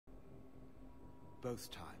both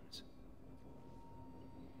times.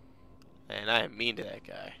 And I am mean to that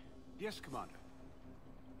guy. Yes, Commander.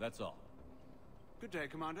 That's all. Good day,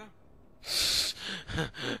 Commander.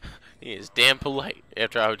 He is damn polite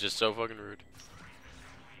after I was just so fucking rude.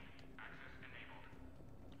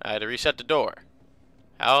 I had to reset the door.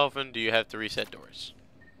 How often do you have to reset doors?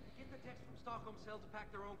 Get the text from Stockholm Cell to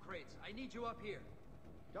pack their own crates. I need you up here.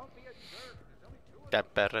 Don't be a jerk. There's only 2 of them.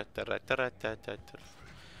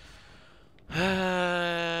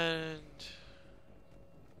 And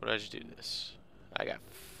what did I just do this? I got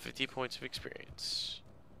 50 points of experience.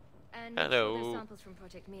 And hello. Those samples from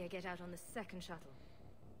Project Mia get out on the second shuttle.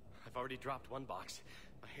 I've already dropped one box.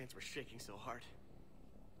 My hands were shaking so hard.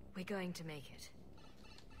 We're going to make it.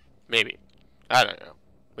 Maybe. I don't know.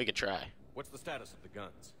 We can try. What's the status of the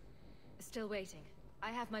guns? Still waiting.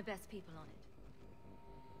 I have my best people on it.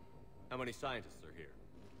 How many scientists are here?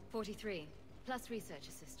 43, plus research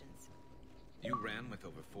assistants. You ran with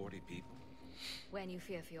over 40 people? When you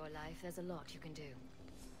fear for your life, there's a lot you can do.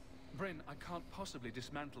 Bryn, I can't possibly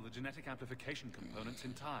dismantle the genetic amplification components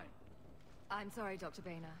in time. I'm sorry, Dr.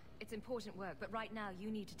 Boehner. It's important work, but right now you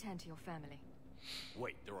need to tend to your family.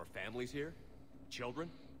 Wait, there are families here? Children?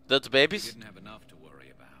 That's We babies? didn't have enough to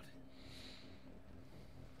worry about.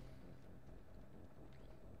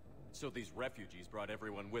 So these refugees brought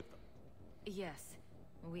everyone with them? Yes.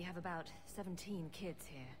 We have about 17 kids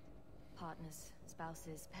here. Partners,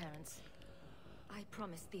 spouses, parents. I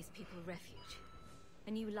promised these people refuge.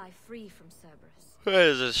 A new life free from Cerberus. That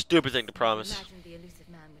is a stupid thing to promise. Imagine the elusive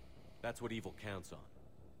man would... That's what evil counts on.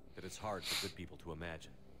 That it's hard for good people to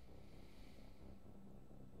imagine.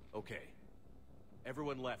 Okay.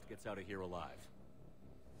 Everyone left gets out of here alive.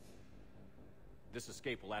 This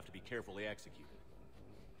escape will have to be carefully executed.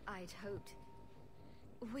 I'd hoped.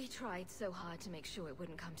 We tried so hard to make sure it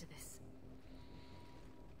wouldn't come to this.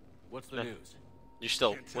 What's the news? You're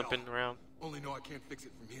still Can't tell. whipping around? Only know I can't fix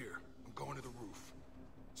it from here. I'm going to the roof.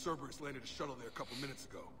 Cerberus landed a shuttle there a couple minutes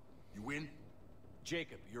ago. You in?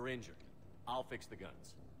 Jacob, you're injured. I'll fix the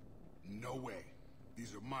guns. No way.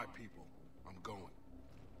 These are my people. I'm going.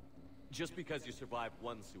 Just because you survived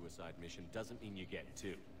one suicide mission doesn't mean you get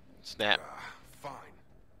two. Snap. Fine.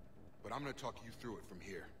 But I'm gonna talk you through it from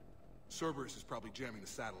here. Cerberus is probably jamming the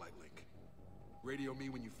satellite link. Radio me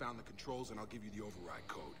when you found the controls and I'll give you the override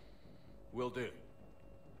code. Will do.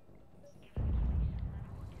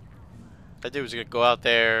 That dude was gonna go out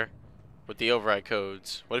there with the override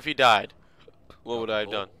codes. What if he died? What would I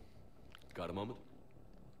have done? Got a moment?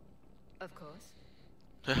 Of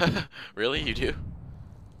course. Really? You do?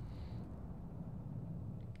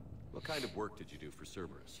 What kind of work did you do for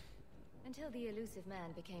Cerberus? Until the elusive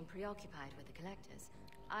man became preoccupied with the collectors,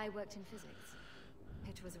 I worked in physics.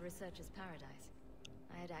 It was a researcher's paradise.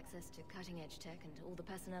 I had access to cutting-edge tech and all the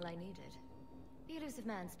personnel I needed. The elusive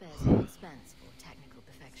man spares no expense for technical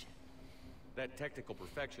perfection. That technical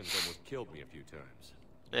perfection's almost killed me a few times.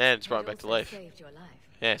 And it's brought It back to also life. saved your life.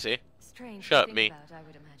 Yeah, see? Strange Shut to up, think me. about, I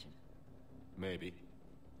would imagine. Maybe.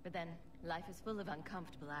 But then, life is full of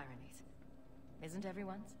uncomfortable ironies. Isn't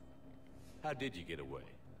everyone's? How did you get away?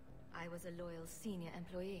 I was a loyal senior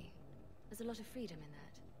employee. There's a lot of freedom in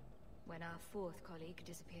that. When our fourth colleague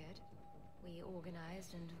disappeared, we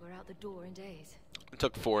organized and were out the door in days. It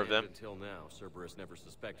took 4 of them. And until now, Cerberus never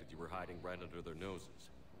suspected you were hiding right under their noses.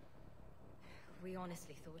 We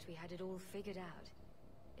honestly thought we had it all figured out.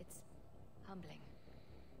 It's humbling.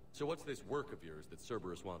 So what's this work of yours that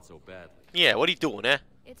Cerberus wants so badly? Yeah, what are you doing, eh?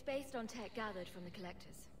 It's based on tech gathered from the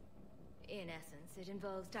collectors. In essence, it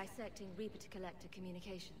involves dissecting Reaper-to-Collector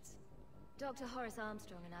communications. Dr. Horace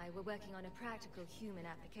Armstrong and I were working on a practical human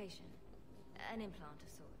application. An implant of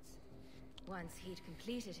sorts. Once he'd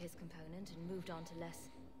completed his component and moved on to less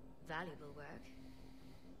valuable work,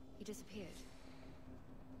 he disappeared.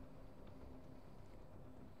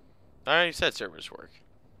 I already said Cerberus work.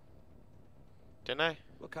 Didn't I?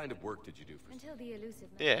 What kind of work did you do for Until the elusive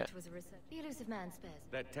man, Yeah. which was a research. The elusive man spares.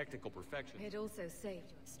 that technical perfection? It also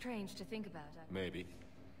saved you. Strange to think about. Maybe.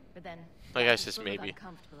 But then, I life guess is it's full maybe. of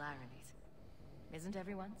uncomfortable ironies. Isn't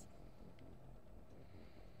everyone's?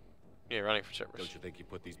 Yeah, running for Cerberus. Don't you think you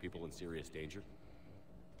put these people in serious danger?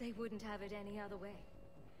 They wouldn't have it any other way.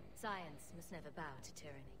 Science must never bow to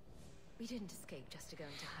tyranny. We didn't escape just to go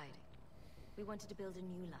into hiding. We wanted to build a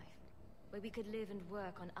new life, where we could live and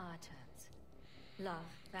work on our terms.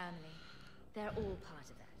 Love, family, they're all part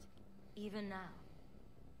of that. Even now.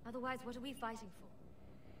 Otherwise, what are we fighting for?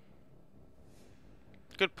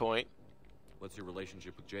 Good point. What's your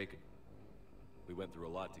relationship with Jacob? We went through a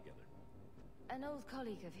lot together. An old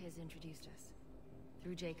colleague of his introduced us.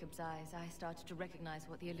 Through Jacob's eyes, I started to recognize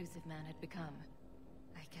what the elusive man had become.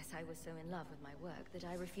 I guess I I was so in love with my work that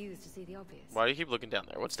I refused to see the obvious. Why do you keep looking down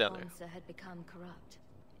there? What's down there? Sponsor had become corrupt.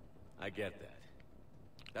 I get that.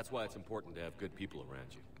 That's why it's important to have good people around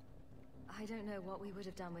you. I don't know what we would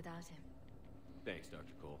have done without him. Thanks,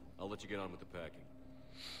 Dr. Cole. I'll let you get on with the packing.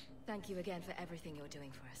 Thank you again for everything you're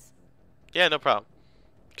doing for us. Yeah, no problem.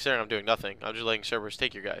 Considering I'm doing nothing, I'm just letting Cerberus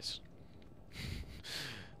take your guys.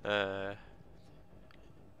 Okay.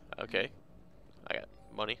 I got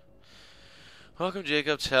money. Welcome,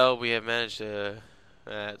 Jacob's hell. We have managed to...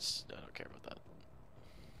 I don't care about that.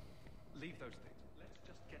 Leave those things. Let's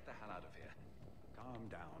just get the hell out of here. Calm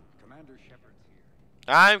down. Commander Shepard's here.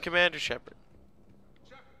 I'm Commander Shepard.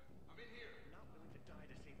 Shepard, I'm in here. Not willing to die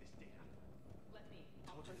to save this data. Let me.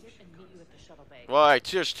 I'll take it and meet you at the shuttle bay. Well, alright,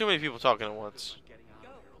 there's too many people talking at once. Getting out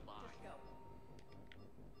of here alive.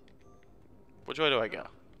 Just go. Which way do I go?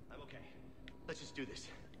 I'm okay. Let's just do this.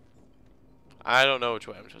 I don't know which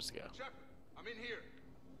way I'm supposed to go. Shepard, I'm in here.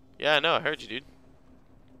 Yeah, I know. I heard you, dude.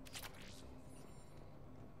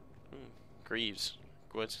 Greaves.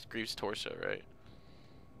 Greaves' torso, right?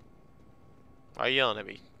 Why are you yelling at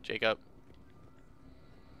me, Jacob?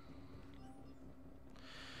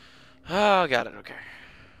 Oh, got it. Okay.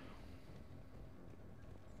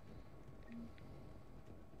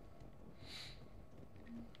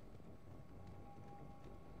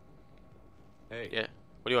 Hey. Yeah.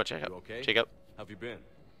 What do you want, Jacob? You okay? Jacob? How have you been?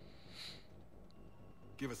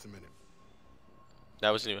 Give us a minute.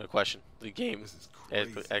 That wasn't even a question. The game This is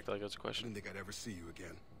crazy. acted like it was a I question. didn't think I'd ever see you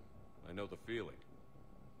again. I know the feeling.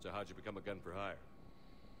 So how'd you become a gun for hire?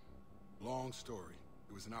 Long story.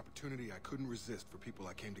 It was an opportunity I couldn't resist for people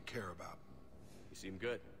I came to care about. You seem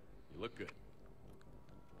good. You look good.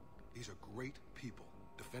 These are great people.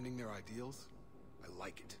 Defending their ideals, I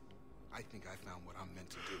like it. I think I found what I'm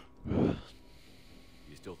meant to do.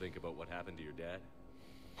 You still think about what happened to your dad?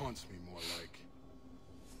 Haunts me more like.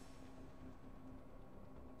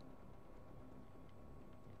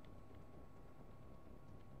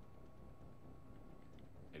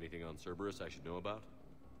 Anything on Cerberus I should know about?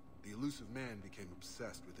 The elusive man became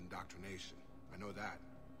obsessed with indoctrination. I know that.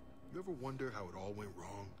 You ever wonder how it all went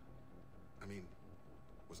wrong? I mean,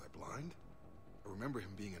 was I blind? I remember him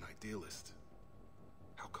being an idealist.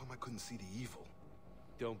 How come I couldn't see the evil?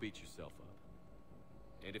 Don't beat yourself up.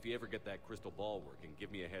 And if you ever get that crystal ball working,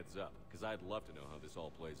 give me a heads up, because I'd love to know how this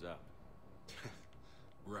all plays out.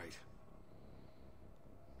 Right.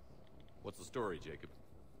 What's the story, Jacob?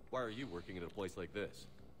 Why are you working at a place like this?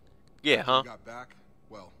 Yeah, After huh? we got back,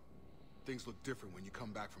 well, things look different when you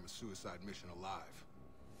come back from a suicide mission alive.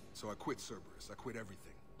 So I quit Cerberus. I quit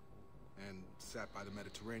everything. And sat by the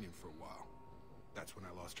Mediterranean for a while. That's when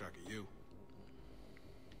I lost track of you.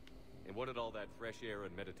 And what did all that fresh air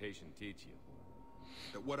and meditation teach you?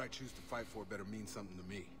 That what I choose to fight for better mean something to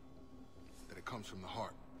me. That it comes from the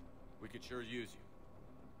heart. We could sure use you.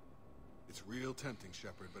 It's real tempting,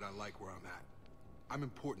 Shepard, but I like where I'm at. I'm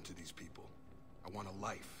important to these people. I want a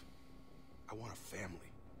life. I want a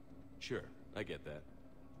family. Sure, I get that.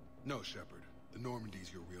 No, Shepard. The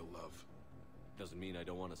Normandy's your real love. Doesn't mean I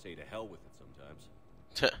don't want to say to hell with it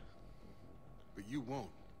sometimes. But you won't.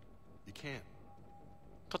 You can't.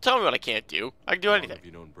 Don't tell me what I can't do. I can do How long anything. have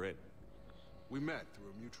you known Britt? We met through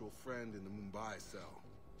a mutual friend in the Mumbai cell.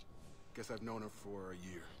 Guess I've known her for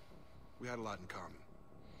a year. We had a lot in common.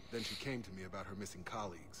 Then she came to me about her missing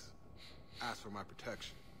colleagues. Asked for my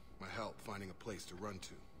protection, my help finding a place to run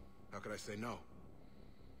to. How could I say no?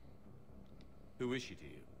 Who is she to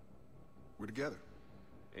you? We're together.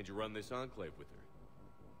 And you run this enclave with her?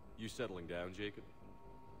 You settling down, Jacob?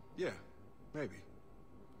 Yeah, maybe.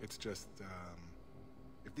 It's just,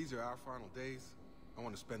 if these are our final days, I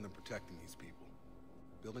want to spend them protecting these people.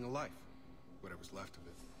 Building a life. Whatever's left of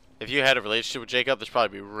it. If you had a relationship with Jacob, this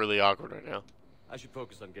probably be really awkward right now. I should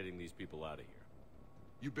focus on getting these people out of here.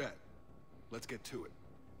 You bet. Let's get to it.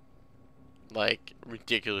 Like,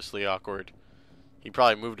 ridiculously awkward. He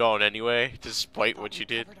probably moved on anyway, despite what you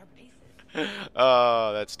did.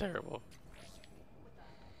 Oh, that's terrible.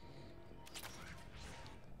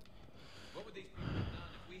 What would these people have done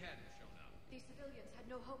if we hadn't shown up? These civilians had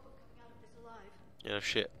no hope of coming out of this alive. Yeah,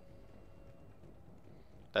 shit.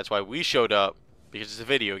 That's why we showed up, because it's a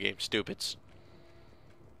video game, stupids.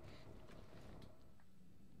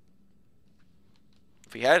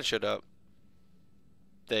 If he hadn't showed up,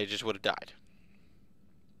 they just would have died.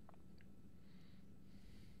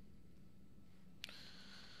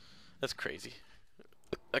 That's crazy.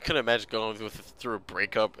 I couldn't imagine going through a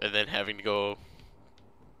breakup and then having to go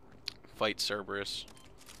fight Cerberus.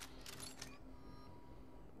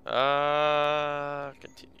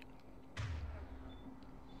 Continue.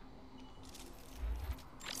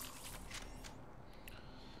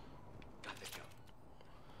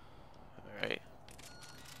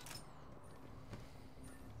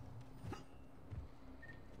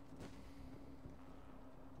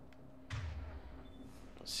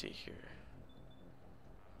 here?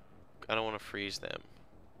 I don't want to freeze them.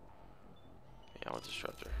 Yeah, I want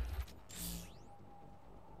disruptor.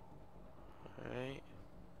 Alright.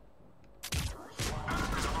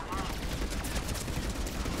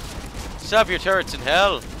 Stop your turrets in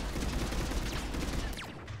hell!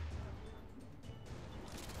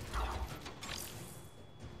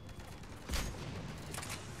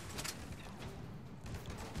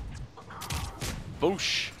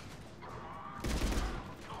 Boosh!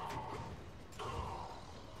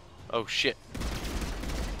 Oh shit.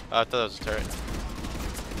 I thought that was a turret.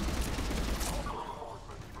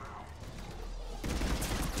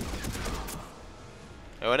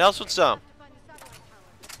 Anyone else with some?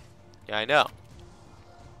 Yeah, I know.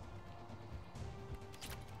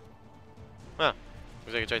 Huh.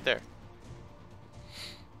 Looks like it's right there.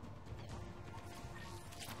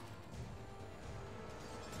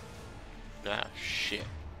 Ah, shit.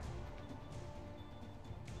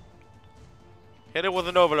 Hit it with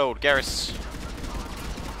an overload, Garrus.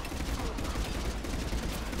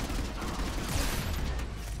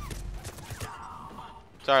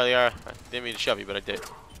 Sorry, Liara. I didn't mean to shove you, but I did.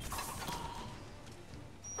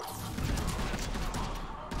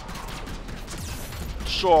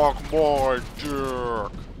 Suck my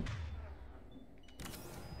dick.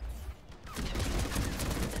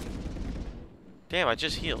 Damn, I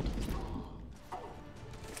just healed.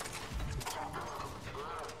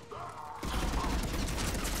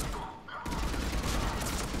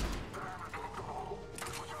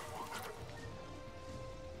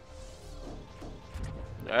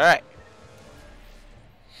 Alright.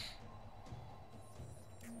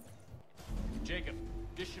 Jacob,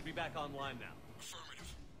 this should be back online now.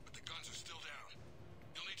 Affirmative, but the guns are still down.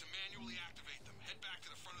 You'll need to manually activate them. Head back to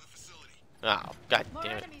the front of the facility. Oh, god More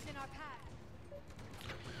damn it. enemies in our path.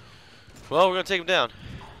 Well, we're gonna take him down.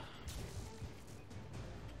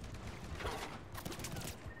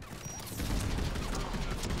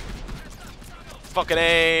 Fucking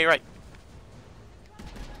A, right.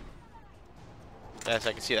 Yes,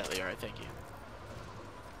 I can see that, Leo. Alright, thank you.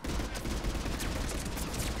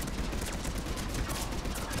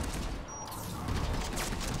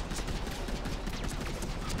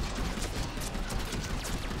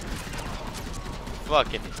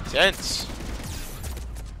 Fucking intense.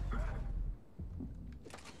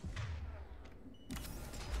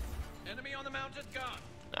 Enemy on the mounted gun.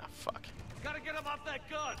 Ah, fuck. Gotta get him off that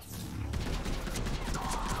gun.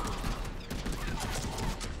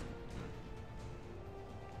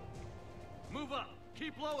 Move up.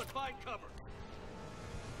 Keep low and find cover.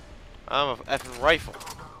 I'm a effing rifle.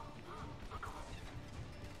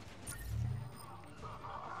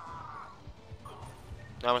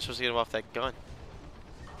 How am I supposed to get him off that gun?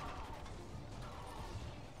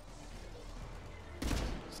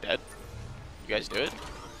 He's dead. You guys do it?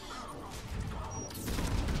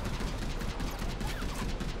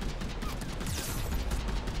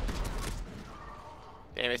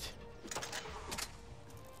 Damn it.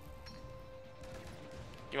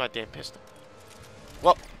 Give me my damn pistol.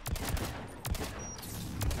 Whoa.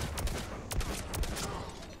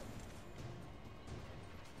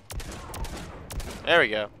 There we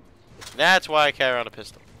go. That's why I carry around a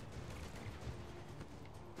pistol.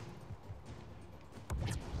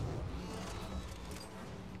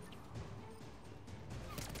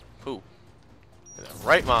 Who, in their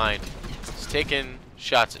right mind, is taking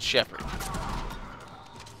shots at Shepard?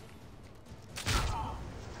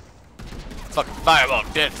 Fucking fireball,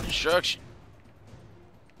 death, and destruction.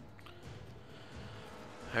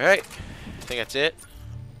 Alright, I think that's it.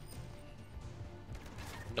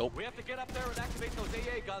 Nope. We have to get up there and activate those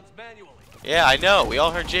AA guns manually. Yeah, I know. We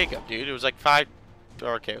all heard Jacob, dude. It was like 5...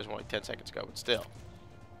 Okay, it was more like 10 seconds ago, but still.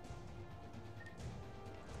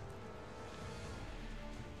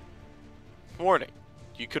 Warning.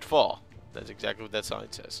 You could fall. That's exactly what that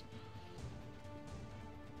sign says.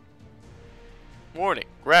 Warning.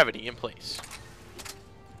 Gravity in place.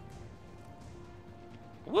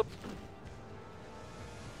 Whoop.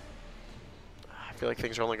 I feel like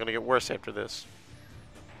things are only going to get worse after this.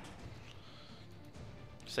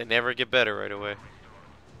 They never get better right away.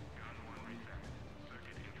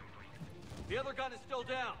 The other gun is still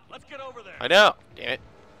down. Let's get over there. I know. Damn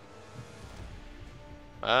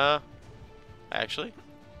it. Actually,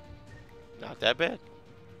 not that bad.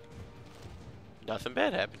 Nothing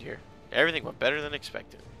bad happened here. Everything went better than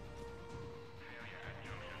expected.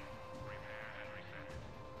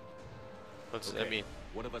 What does that mean?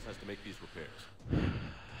 One of us has to make these repairs.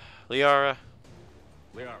 Liara,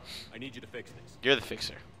 Liara, I need you to fix this. you're the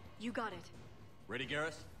fixer. You got it. Ready,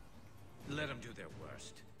 Garrus? Let them do their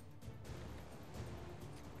worst.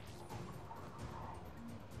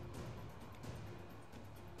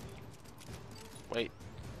 Wait.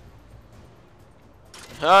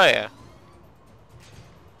 Oh yeah.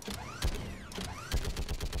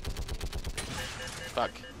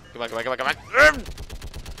 Fuck. Come on, come on, come on, come on.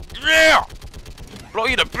 Yeah! Blow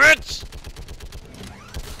you to bits!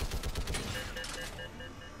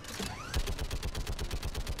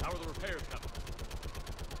 How are the repairs coming?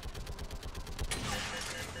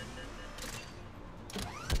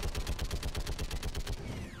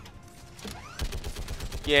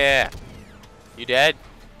 Yeah. You dead?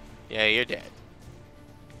 Yeah, you're dead.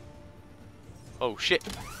 Oh shit.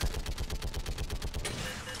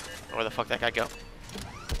 Where the fuck that guy go?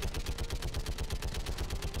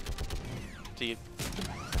 See,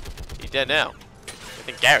 he's dead now. I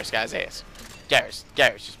think Garrus got his ass. Garrus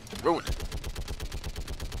just ruined it.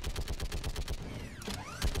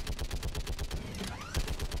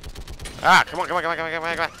 Ah, come on, come on, come on, come on, come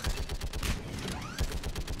on, come on.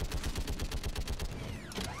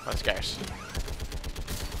 That's Garrus.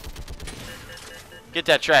 Get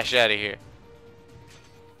that trash out of here.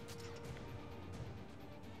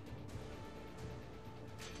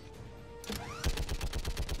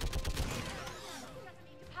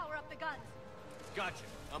 Power up the guns. Gotcha.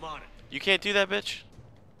 I'm on it. You can't do that, bitch?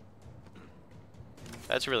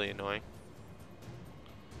 That's really annoying.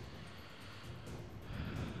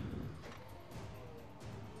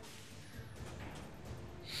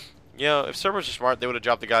 You know, if servers are smart, they would have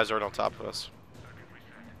dropped the guys right on top of us.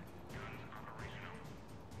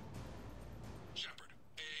 Shepard,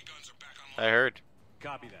 AA guns are back online. I heard.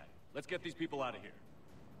 Copy that. Let's get these people out of here.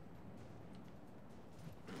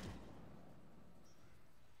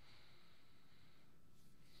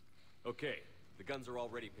 Okay, the guns are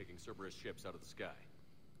already picking Cerberus ships out of the sky.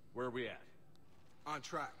 Where are we at? On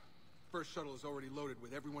track. First shuttle is already loaded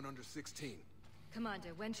with everyone under 16.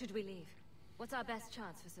 Commander, when should we leave? What's our best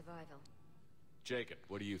chance for survival? Jacob,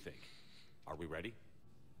 what do you think? Are we ready?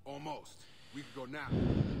 Almost. We could go now.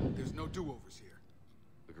 There's no do-overs here.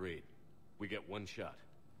 Agreed. We get one shot.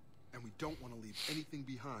 And we don't want to leave anything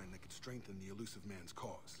behind that could strengthen the elusive man's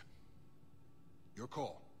cause. Your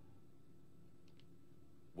call.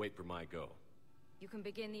 Wait for my go. You can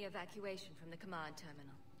begin the evacuation from the command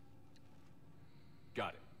terminal.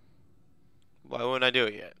 Got it. Why wouldn't I do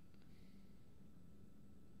it yet?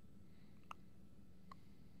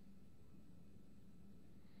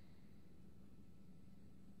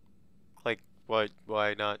 Like,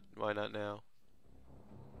 why not now?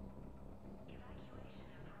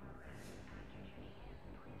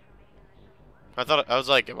 I was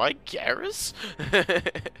like, am I Garrus?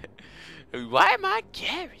 Why am I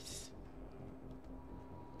Garrus?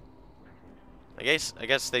 I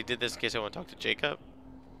guess they did this in case I want to talk to Jacob.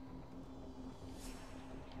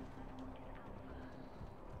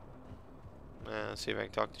 Let's see if I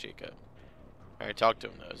can talk to Jacob. I already talked to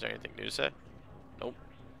him though. Is there anything new to say? Nope.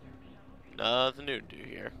 Nothing new to do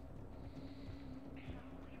here.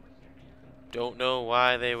 Don't know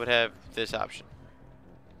why they would have this option.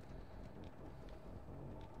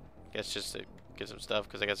 Guess just to get some stuff,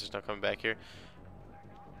 because I guess it's not coming back here.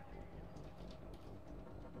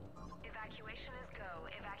 Evacuation is go.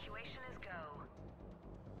 Evacuation is go.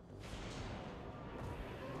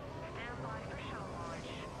 Stand by for shuttle launch.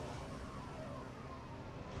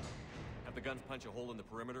 Have the guns punch a hole in the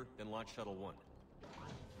perimeter, then launch Shuttle 1.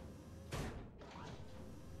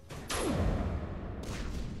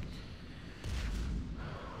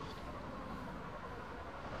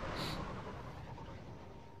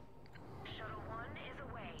 Shuttle 1 is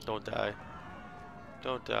away. Don't die.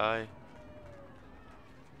 Don't die.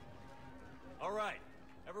 All right.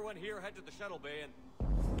 Everyone here head to the shuttle bay and...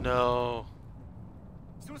 No.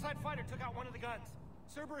 Suicide fighter took out one of the guns.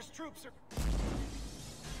 Cerberus troops are...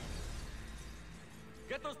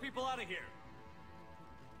 Get those people out of here.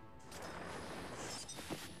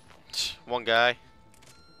 One guy.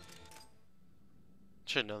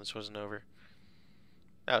 Should've known this wasn't over.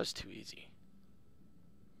 That was too easy.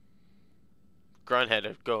 Grunt had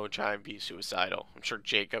to go and try and be suicidal. I'm sure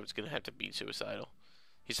Jacob's gonna have to be suicidal.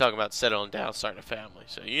 He's talking about settling down, starting a family,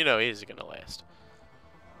 so you know he isn't gonna last.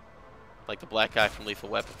 Like the black guy from Lethal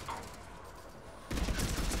Weapon.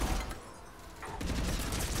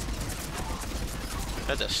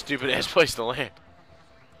 That's a stupid ass place to land.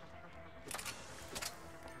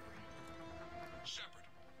 Shepard,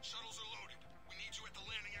 shuttles are loaded. We need you at the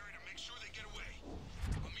landing area to make sure they get away.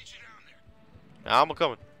 I'll meet you down there. I'm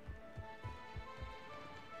coming.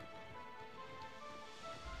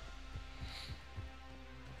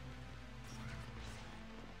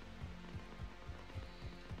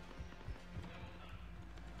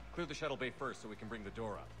 Clear the shuttle bay first so we can bring the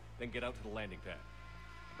door up. Then get out to the landing pad.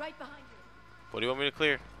 Right behind you. What do you want me to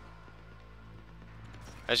clear?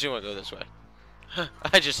 I assume I go this way.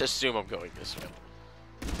 I just assume I'm going this way.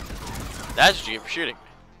 That's what you get for shooting me.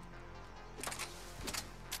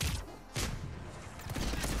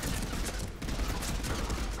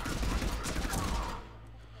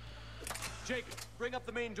 Jacob, bring up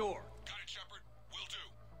the main door. Got it, Shepard. Will do.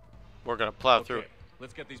 We're gonna plow through Okay, it.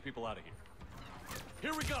 let's get these people out of here.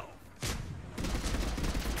 Here we go.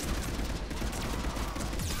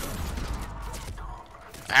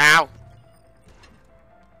 Ow!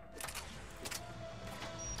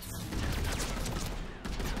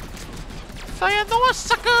 Fire the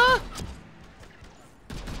sucker!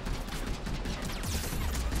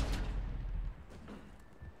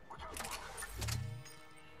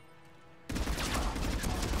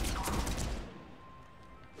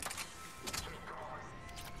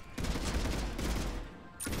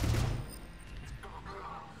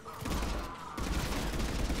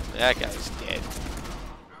 That guy's dead.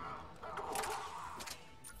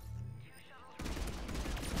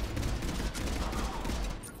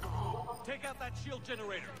 Take out that shield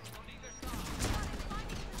generator.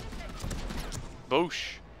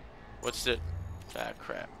 Boosh. What's it? Ah,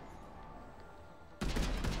 crap.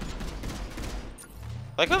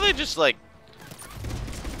 Like how they just like...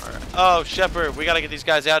 Alright. Oh, Shepard, we gotta get these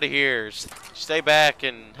guys out of here. Stay back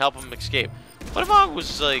and help them escape. What if I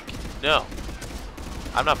was like, no.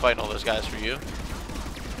 I'm not fighting all those guys for you.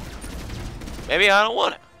 Maybe I don't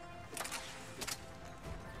want it.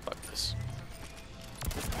 Fuck this.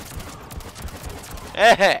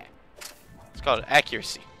 Hey! It's called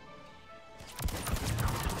accuracy.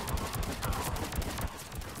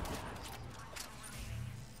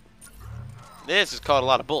 This is called a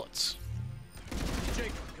lot of bullets.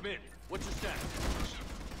 Jacob, come in. What's your status?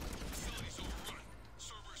 Facility's overrun.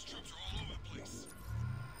 Cerberus troops are all over the place.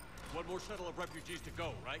 One more shuttle of refugees to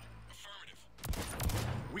go, right? Affirmative.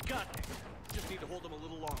 We got this. Just need to hold them a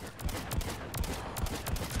little longer.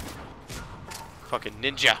 Fucking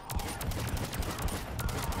ninja.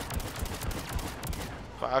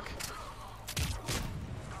 Fuck.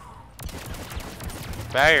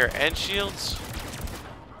 Barrier and shields.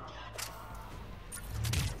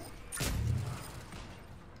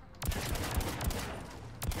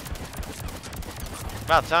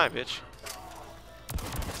 About time, bitch.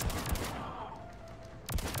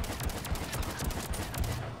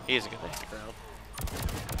 He isn't gonna hit the ground.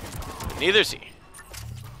 But neither is he.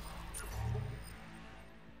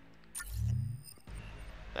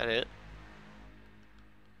 That it?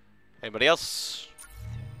 Anybody else?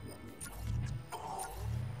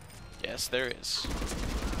 Yes, there is.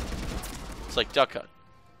 It's like Duck Hunt.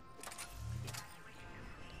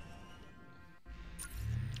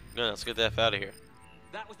 No, let's get the F out of here.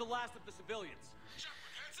 That was the last of the civilians. Shepard,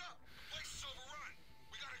 heads up. Place is overrun.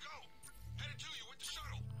 We gotta go. Headed to you with the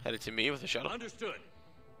shuttle. Headed to me with a shuttle. Understood.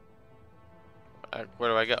 Where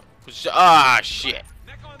do I go? Ah, shit.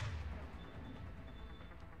 Neck on.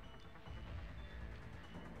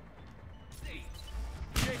 Steve.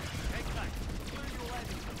 Jacob, hang tight. Clear your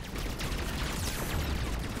landing.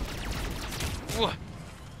 Whoa.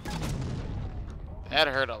 That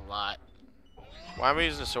hurt a lot. Why am I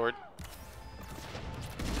using a sword?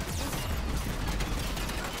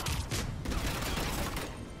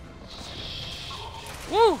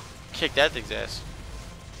 Woo! Kick that thing's ass.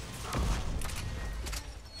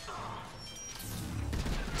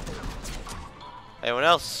 Anyone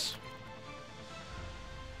else?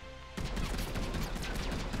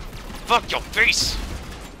 Fuck your face!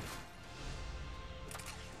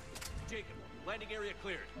 Jacob, landing area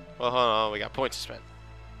cleared. Well, hold on, we got points to spend.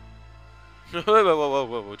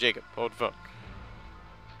 Whoa, Jacob, hold the phone.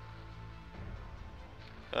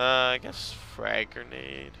 I guess frag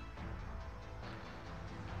grenade.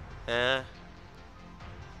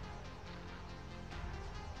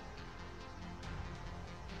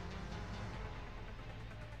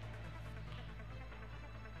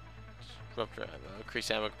 Disruptor ammo.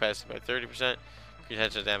 Increase ammo capacity by 30%. Increase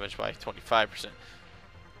headshot damage by 25%.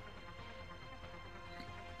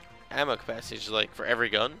 Ammo capacity is like for every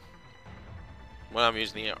gun. When I'm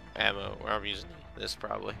using the ammo, or I'm using this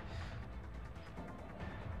probably.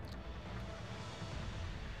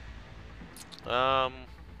 What's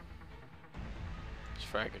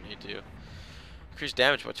frag grenade do? Increase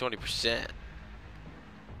damage by 20%.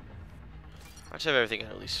 I should have everything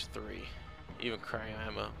at least 3. Even cryo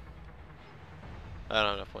ammo. I don't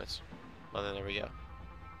have enough points. Well then there we go.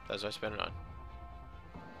 That's what I spent it on.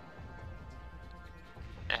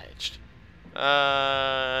 Edged.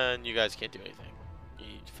 You guys can't do anything. You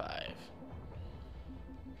need 5.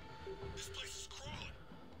 This place is crawling.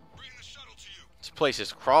 Bringing the shuttle to you. This place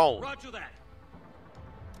is crawling. Roger that.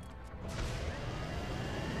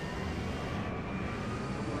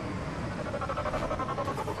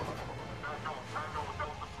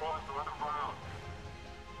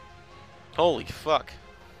 Holy fuck.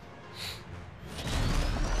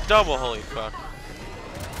 Double holy fuck.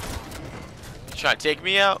 You trying to take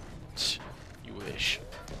me out? You wish.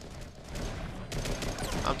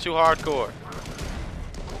 I'm too hardcore.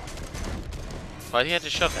 Why'd he have to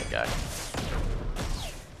shove that guy?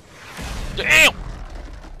 Damn!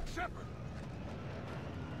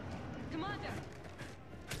 Commander!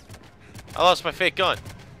 I lost my fake gun.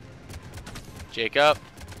 Jacob.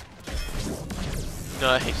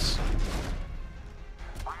 Nice.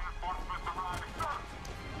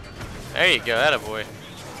 There you go, attaboy.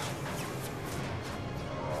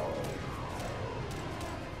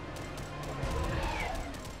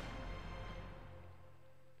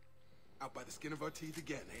 Out by the skin of our teeth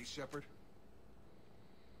again, eh, Shepard?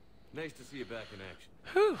 Nice to see you back in action.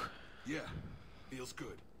 Whew. Yeah, feels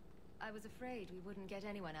good. I was afraid we wouldn't get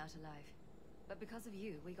anyone out alive. But because of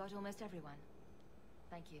you, we got almost everyone.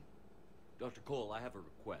 Thank you. Dr. Cole, I have a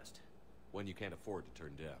request. One you can't afford to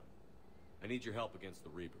turn down. I need your help against the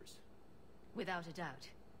Reapers. Without a doubt.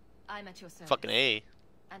 I'm at your service. Fucking A.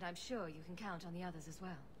 And I'm sure you can count on the others as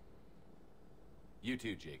well. You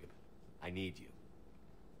too, Jacob. I need you.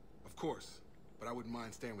 Of course, but I wouldn't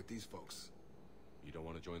mind staying with these folks. You don't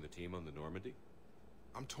want to join the team on the Normandy?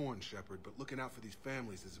 I'm torn, Shepard, but looking out for these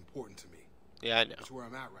families is important to me. Yeah, I know. That's where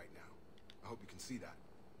I'm at right now. I hope you can see that.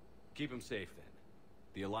 Keep them safe, then.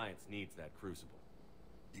 The Alliance needs that crucible.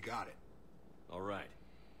 You got it. All right.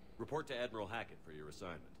 Report to Admiral Hackett for your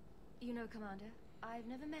assignment. You know, Commander, I've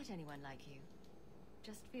never met anyone like you.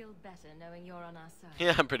 Just feel better knowing you're on our side.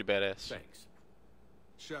 Yeah, I'm pretty badass. Thanks.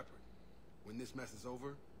 Shepard, when this mess is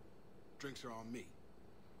over, drinks are on me.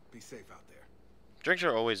 Be safe out there. Drinks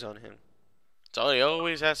are always on him. That's all he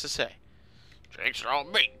always has to say. Drinks are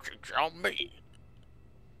on me. Drinks are on me.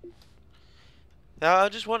 Now, I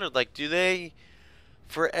just wondered, like, do they,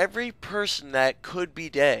 for every person that could be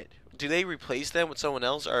dead, do they replace them with someone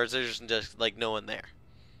else, or is there just like, no one there?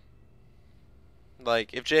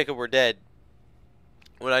 Like, if Jacob were dead,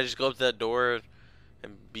 would I just go up to that door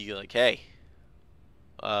and be like, hey,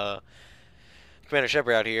 Commander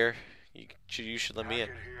Shepard out here, you should let me in.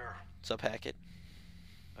 What's up, Hackett?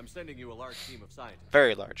 I'm sending you a large team of scientists.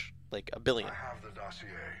 Very large, like a billion. I have the dossier.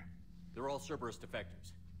 They're all Cerberus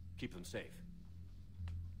defectors. Keep them safe.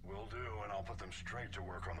 Will do, and I'll put them straight to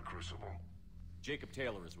work on the Crucible. Jacob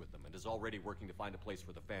Taylor is with them and is already working to find a place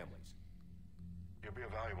for the families. He'll be a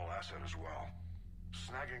valuable asset as well.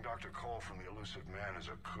 Snagging Dr. Cole from the elusive man is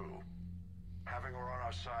a coup. Having her on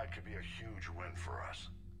our side could be a huge win for us.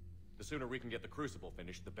 The sooner we can get the Crucible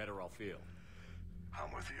finished, the better I'll feel.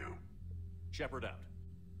 I'm with you. Shepard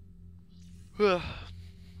out.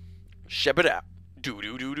 Shepard out. Do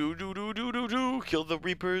do do do do do do do do. Kill the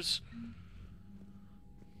Reapers.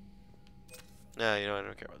 Nah, you know I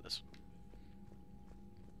don't care about this.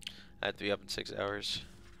 I have to be up in 6 hours.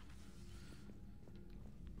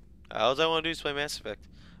 All I want to do is play Mass Effect.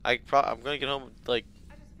 I'm gonna get home like.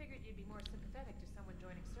 I just figured you'd be more sympathetic to someone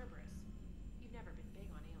joining Cerberus. You've never been big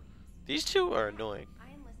on aliens. These two are annoying.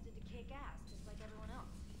 I enlisted to kick ass, just like everyone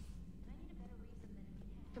else. I need a better reason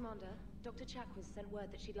than Commander, Dr. Chakwas sent word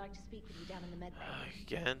that she'd like to speak with you down in the medbay.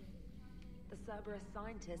 Again? The Cerberus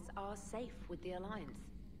scientists are safe with the Alliance.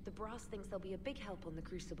 The brass thinks they'll be a big help on the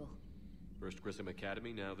Crucible. First Grissom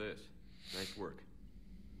Academy, now this. Nice work.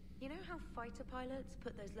 You know how fighter pilots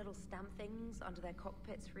put those little stamp things under their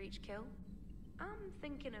cockpits for each kill? I'm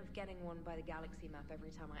thinking of getting one by the galaxy map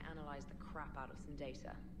every time I analyze the crap out of some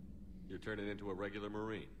data. You're turning into a regular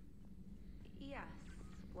Marine. Yes,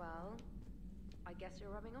 well, I guess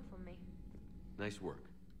you're rubbing off on me. Nice work.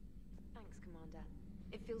 Thanks, Commander.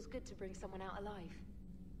 It feels good to bring someone out alive.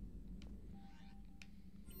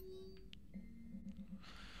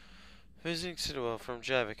 Visiting Citadel from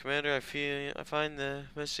Java. Commander, I find the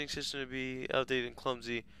messaging system to be outdated and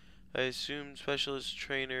clumsy. I assumed Specialist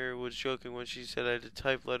Trainer was joking when she said I had to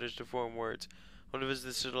type letters to form words. I want to visit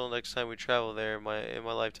the Citadel next time we travel there in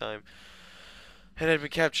my lifetime. And I'd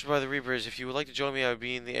been captured by the Reapers. If you would like to join me, I would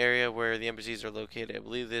be in the area where the embassies are located. I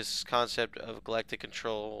believe this concept of galactic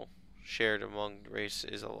control shared among races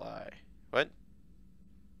is a lie. What?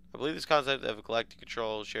 I believe this concept of galactic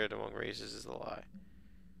control shared among races is a lie.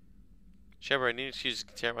 Shepard, I need an excuse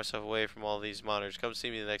to tear myself away from all these monitors. Come see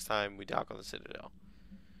me the next time we dock on the Citadel.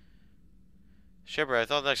 Shepard, I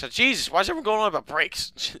thought next time... Jesus, why is everyone going on about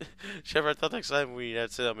breaks? Shepard, I thought next time we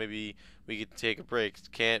had Citadel, maybe we could take a break.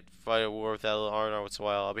 Can't fight a war without a little R&R once in a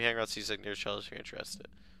while. I'll be hanging around C-Sec near Shell if you're interested.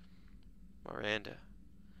 Miranda.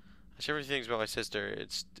 I share things about my sister.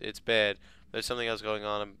 It's bad. There's something else going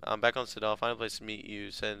on. I'm back on Citadel. I'll find a place to meet you.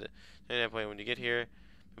 Send an point when you get here.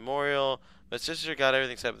 Memorial. My sister got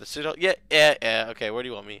everything set up at the Citadel. Yeah. Okay, where do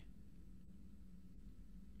you want me?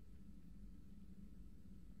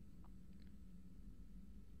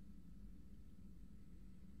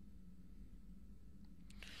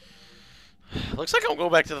 Looks like I'm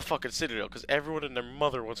going back to the fucking Citadel because everyone and their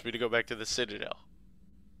mother wants me to go back to the Citadel.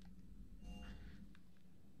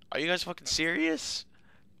 Are you guys fucking serious?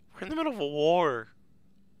 We're in the middle of a war.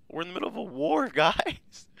 We're in the middle of a war,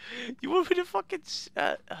 guys. You want me to fucking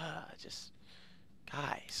just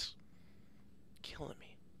guys, killing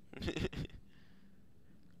me.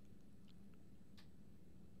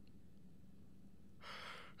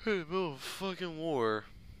 Hey, middle of a fucking war.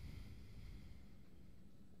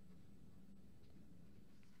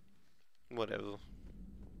 Whatever.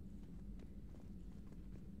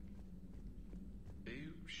 Are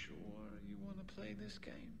you sure you want to play this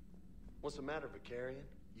game? What's the matter, Vicarian?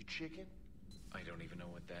 You chicken? I don't even know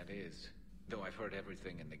what that is. Though I've heard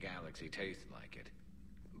everything in the galaxy tastes like it.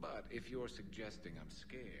 But if you're suggesting I'm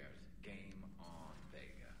scared, game on,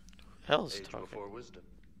 Vega. Hell's Age talking. before wisdom.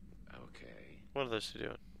 Okay. What are those two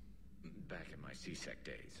doing? Back in my C-Sec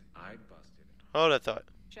days, I busted it. Hold that thought.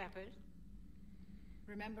 Shepard,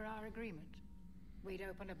 remember our agreement? We'd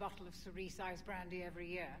open a bottle of cerise-sized brandy every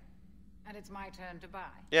year, and it's my turn to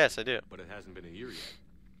buy. Yes, I do. But it hasn't been a year yet.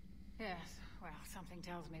 Yes, well, something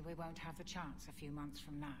tells me we won't have the chance a few months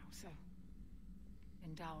from now, so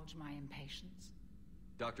indulge my impatience.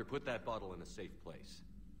 Doctor, put that bottle in a safe place.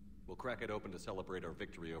 We'll crack it open to celebrate our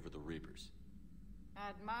victory over the Reapers.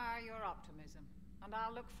 Admire your optimism, and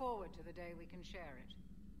I'll look forward to the day we can share it.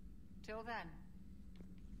 Till then.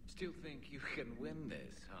 Still think you can win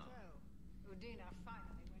this, huh? So, Udina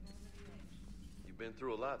finally went over the edge. You've been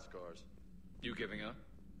through a lot, Scars. You giving up?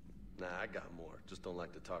 Nah, I got more. Just don't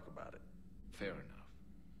like to talk about it. Fair enough.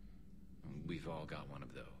 We've all got one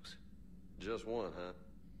of those. Just one, huh?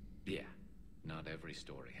 Yeah. Not every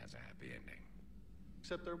story has a happy ending.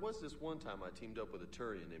 Except there was this one time I teamed up with a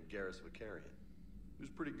Turian named Garrus Vicarian. He was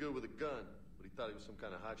pretty good with a gun, but he thought he was some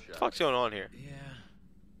kind of hotshot. What the fuck's going on here?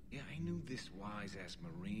 Yeah, I knew this wise-ass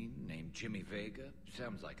Marine named Jimmy Vega.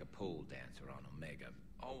 Sounds like a pole dancer on Omega.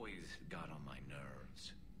 Always got on my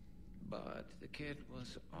nerves. But the kid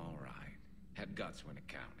was alright. Had guts when it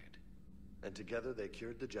counted. And together they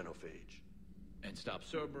cured the genophage. And stopped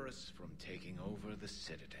Cerberus from taking over the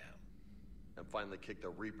Citadel. And finally kicked the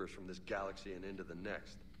Reapers from this galaxy and into the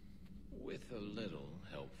next. With a little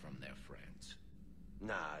help from their friends.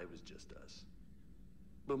 Nah, it was just us.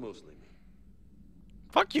 But mostly me.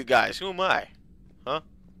 Fuck you guys, who am I? Huh?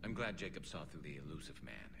 I'm glad Jacob saw through the elusive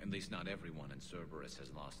man. At least not everyone in Cerberus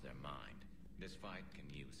has lost their mind. This fight can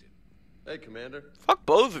use him. Hey, Commander. Fuck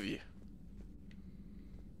both of you.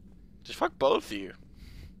 Just fuck both of you.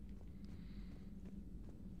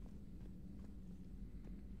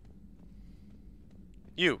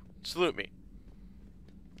 You, salute me.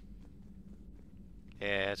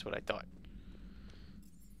 Yeah, that's what I thought.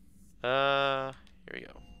 Here we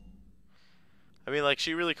go. I mean, like,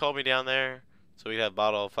 she really called me down there so we'd have a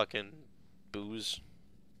bottle of fucking booze.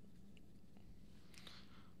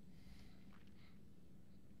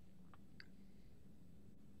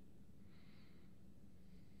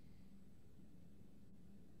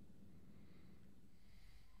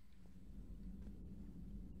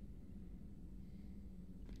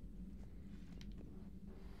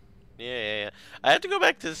 Yeah. I have to go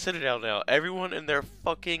back to the Citadel now. Everyone and their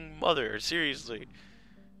fucking mother. Seriously.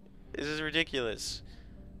 This is ridiculous.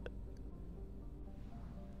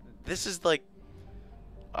 This is like...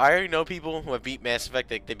 I already know people who have beat Mass Effect.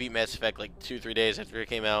 They beat Mass Effect like 2-3 days after it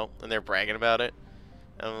came out. And they're bragging about it.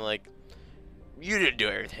 And I'm like... You didn't do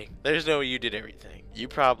everything. There's no way you did everything. You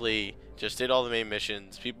probably just did all the main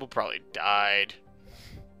missions. People probably died.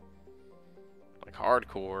 Like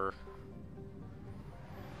hardcore.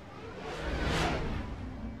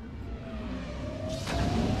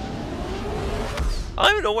 I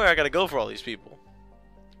don't even know where I gotta go for all these people.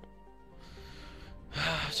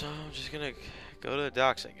 So I'm just gonna go to the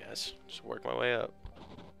docks, I guess. Just work my way up.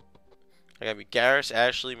 I gotta be Garrus,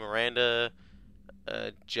 Ashley, Miranda,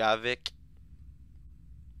 Javik.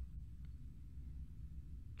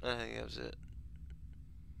 I think that was it.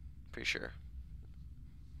 Pretty sure.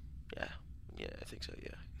 Yeah, I think so,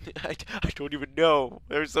 yeah. I don't even know.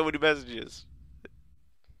 There's so many messages.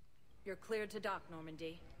 You're cleared to dock,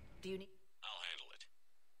 Normandy. Do you need... I'll handle it.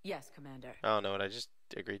 Yes, Commander. I don't know what I just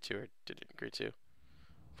agreed to or didn't agree to.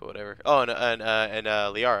 But whatever. Oh, and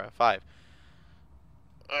Liara, 5.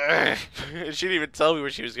 She didn't even tell me where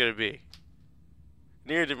she was gonna be.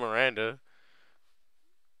 Neither did Miranda.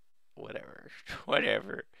 Whatever.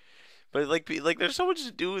 But like, there's so much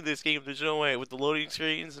to do in this game. There's no way with the loading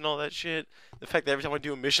screens and all that shit. The fact that every time I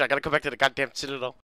do a mission, I gotta come back to the goddamn Citadel.